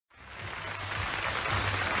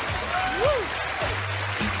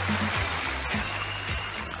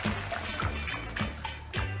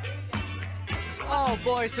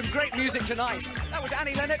boy, some great music tonight. That was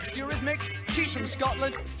Annie Lennox, Eurythmics. She's from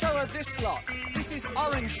Scotland, so are this lot. This is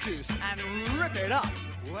Orange Juice, and rip it up.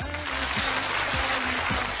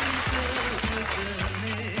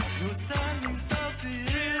 You're standing salty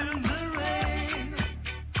in the rain.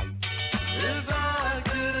 If I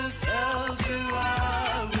could have held you,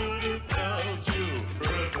 I would have held you.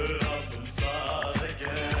 Rip it up and start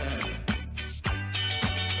again.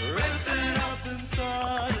 Rip it up and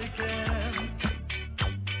start again.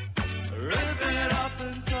 Rip it up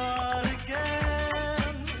and start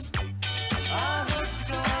again. I hope to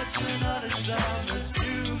God you're not as dumb as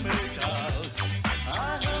you make out. I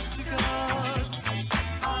hope to God,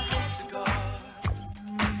 I hope to God,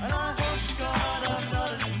 and I hope to God I'm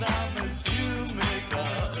not as dumb as you make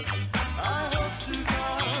out. I hope to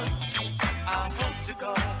God, I hope to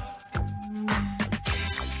God.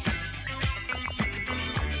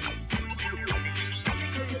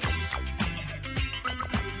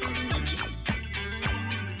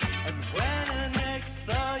 And when I next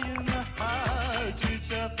saw you, my heart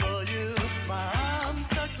reached up for you. My arms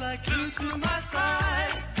stuck like glue to my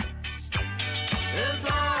sides. If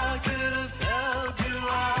I could have held you,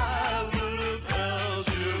 I would have held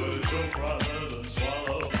you. But you'll rather than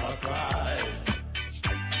swallow my pride.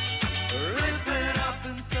 Rip it up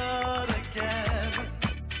and start again.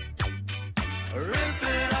 Rip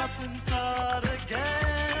it up and start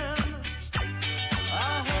again. I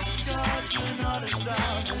hope to God you're not as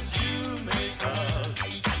down as you make out.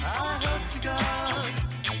 I hope to God,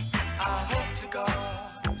 I hope to God,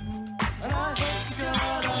 and I hope to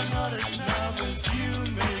God I'm not as numb as you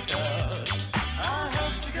make out. I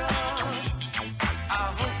hope to God, I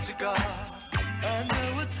hope to God. And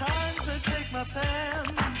there were times I take my pen,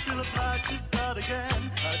 feel obliged to start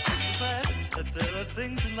again. I take the fact that there are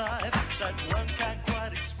things in life that one can't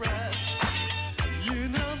quite express. You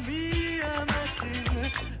know me, I'm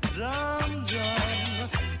acting dumb.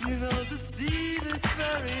 You know the sea that's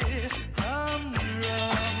very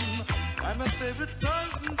humdrum. And my favorite song